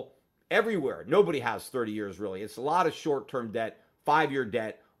commercial, everywhere, nobody has 30 years really. It's a lot of short-term debt, 5-year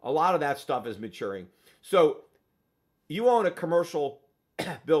debt. A lot of that stuff is maturing. So you own a commercial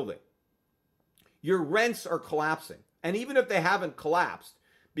building. Your rents are collapsing. And even if they haven't collapsed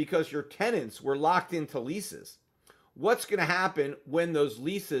because your tenants were locked into leases, what's going to happen when those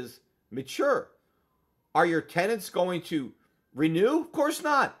leases mature? Are your tenants going to renew? Of course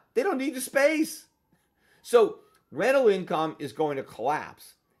not. They don't need the space. So rental income is going to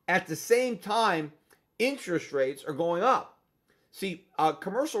collapse. At the same time, interest rates are going up. See,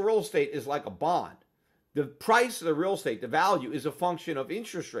 commercial real estate is like a bond. The price of the real estate, the value, is a function of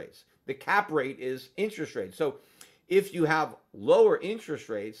interest rates. The cap rate is interest rates. So if you have lower interest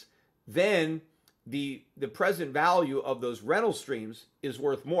rates, then the present value of those rental streams is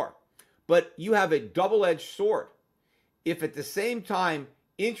worth more. But you have a double-edged sword. If at the same time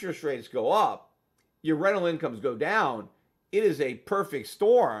interest rates go up, your rental incomes go down, it is a perfect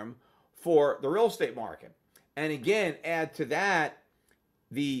storm for the real estate market. And again, add to that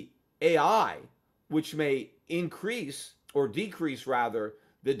the AI, which may increase or decrease rather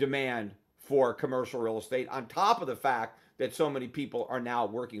the demand for commercial real estate, on top of the fact that so many people are now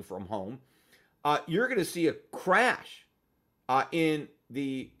working from home. You're going to see a crash in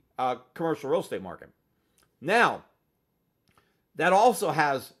the commercial real estate market. Now, that also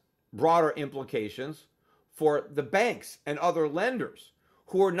has broader implications for the banks and other lenders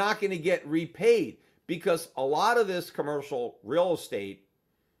who are not going to get repaid, because a lot of this commercial real estate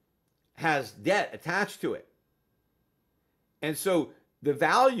has debt attached to it. And so the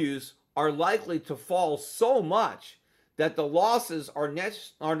values are likely to fall so much that the losses are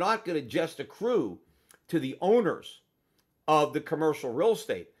not going to just accrue to the owners of the commercial real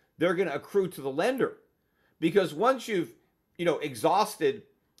estate. They're going to accrue to the lender, because once you've exhausted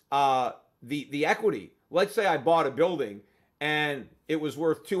the equity. Let's say I bought a building and it was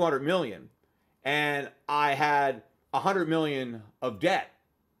worth 200 million, and I had 100 million of debt.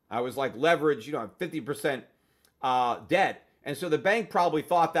 I was like leveraged, 50% debt. And so the bank probably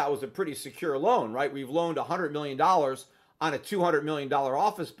thought that was a pretty secure loan, right? We've loaned $100 million on a $200 million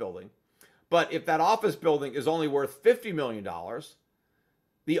office building. But if that office building is only worth $50 million,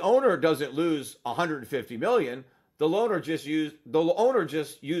 the owner doesn't lose $150 million. The owner just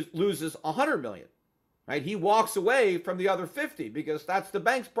loses $100 million, right? He walks away from the other 50 because that's the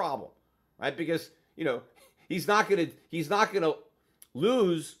bank's problem, right? Because, he's not going to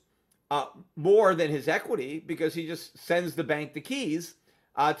lose more than his equity, because he just sends the bank the keys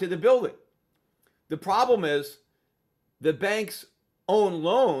to the building. The problem is the banks own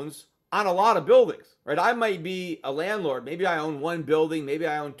loans on a lot of buildings, right? I might be a landlord. Maybe I own one building, maybe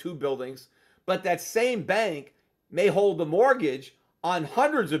I own two buildings, but that same bank may hold the mortgage on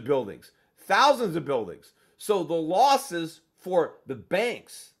hundreds of buildings, thousands of buildings. So the losses for the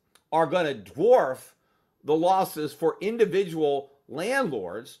banks are going to dwarf the losses for individual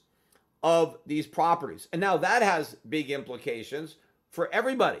landlords of these properties. And now that has big implications for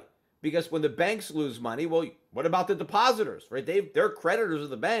everybody, because when the banks lose money, well, what about the depositors, right? They're creditors of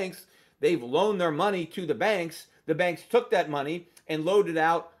the banks. They've loaned their money to the banks. The banks took that money and loaded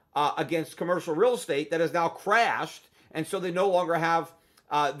out against commercial real estate that has now crashed, and so they no longer have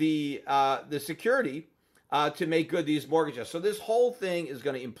the security to make good these mortgages. So this whole thing is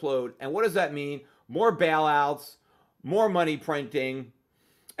going to implode. And what does that mean? More bailouts, more money printing.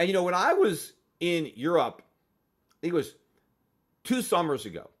 And when I was in Europe, I think it was two summers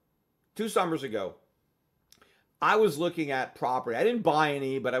ago, I was looking at property. I didn't buy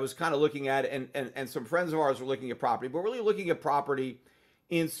any, but I was kind of looking at it, and some friends of ours were looking at property, but really looking at property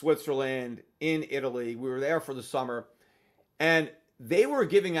in Switzerland, in Italy. We were there for the summer, and they were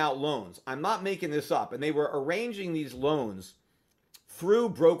giving out loans. I'm not making this up. And they were arranging these loans through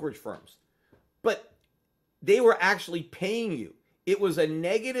brokerage firms. But they were actually paying you. It was a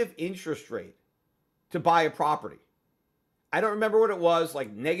negative interest rate to buy a property. I don't remember what it was,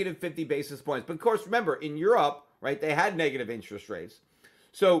 like negative 50 basis points. But of course, remember, in Europe, right, they had negative interest rates.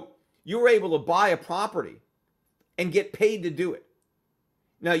 So you were able to buy a property and get paid to do it.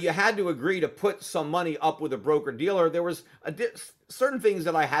 Now, you had to agree to put some money up with a broker dealer. There was certain things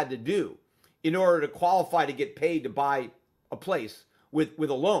that I had to do in order to qualify to get paid to buy a place with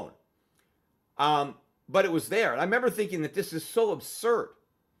a loan. But it was there. And I remember thinking that this is so absurd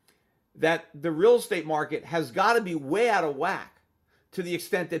that the real estate market has got to be way out of whack to the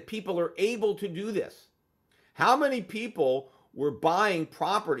extent that people are able to do this. How many people were buying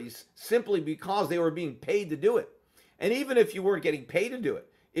properties simply because they were being paid to do it? And even if you weren't getting paid to do it,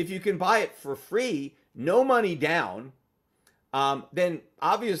 if you can buy it for free, no money down, then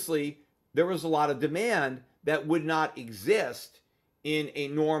obviously there was a lot of demand that would not exist in a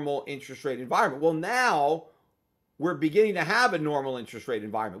normal interest rate environment. Well, now we're beginning to have a normal interest rate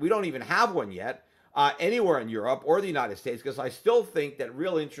environment. We don't even have one yet anywhere in Europe or the United States, because I still think that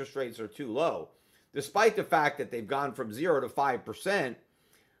real interest rates are too low. Despite the fact that they've gone from 0 to 5%,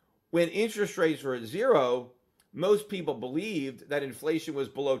 when interest rates were at 0, most people believed that inflation was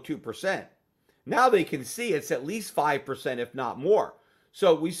below 2%. Now they can see it's at least 5%, if not more.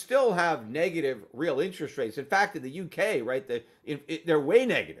 So we still have negative real interest rates. In fact, in the UK, right, they're way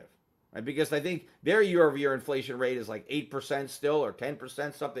negative, right? Because I think their year-over-year inflation rate is like 8% still, or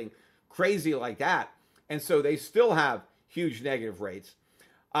 10%, something crazy like that. And so they still have huge negative rates.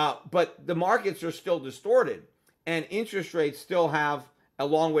 But the markets are still distorted, and interest rates still have a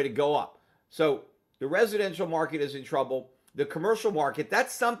long way to go up. So the residential market is in trouble. The commercial market,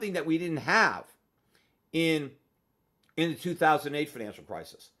 that's something that we didn't have in the 2008 financial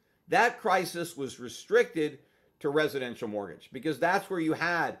crisis. That crisis was restricted to residential mortgage because that's where you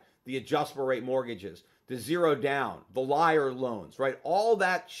had the adjustable rate mortgages, the zero down, the liar loans, right? All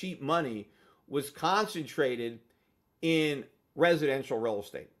that cheap money was concentrated in residential real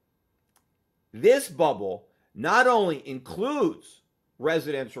estate. This bubble not only includes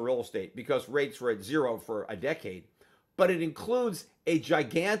residential real estate because rates were at 0 for a decade, but it includes a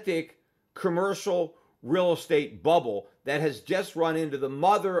gigantic commercial real estate bubble that has just run into the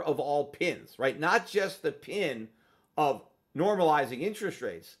mother of all pins, right? Not just the pin of normalizing interest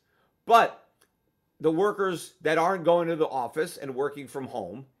rates, but the workers that aren't going to the office and working from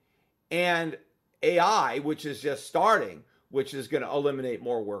home, and AI, which is just starting, which is going to eliminate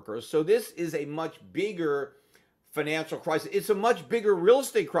more workers. So this is a much bigger financial crisis. It's a much bigger real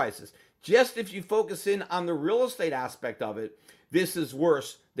estate crisis. Just if you focus in on the real estate aspect of it, this is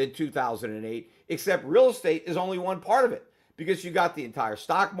worse than 2008, except real estate is only one part of it because you got the entire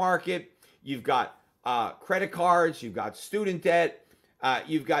stock market, you've got credit cards, you've got student debt,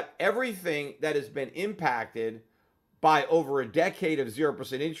 you've got everything that has been impacted by over a decade of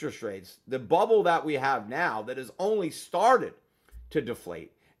 0% interest rates. The bubble that we have now that has only started to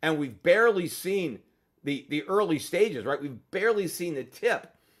deflate, and we've barely seen the early stages, right? We've barely seen the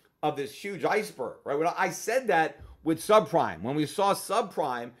tip of this huge iceberg, right? When I said that with subprime, when we saw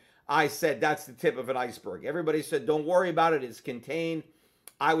subprime, I said that's the tip of an iceberg. Everybody said, don't worry about it, it's contained.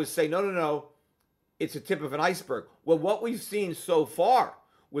 I would say, no, it's a tip of an iceberg. Well, what we've seen so far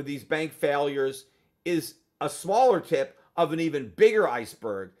with these bank failures is a smaller tip of an even bigger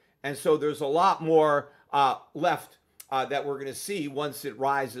iceberg. And so there's a lot more left that we're going to see once it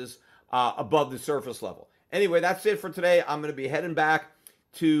rises above the surface level. Anyway, that's it for today. I'm going to be heading back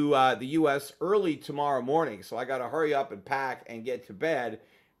to the U.S. early tomorrow morning. So I got to hurry up and pack and get to bed.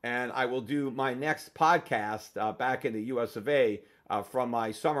 And I will do my next podcast back in the U.S. of A. From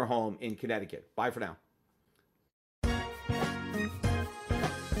my summer home in Connecticut. Bye for now.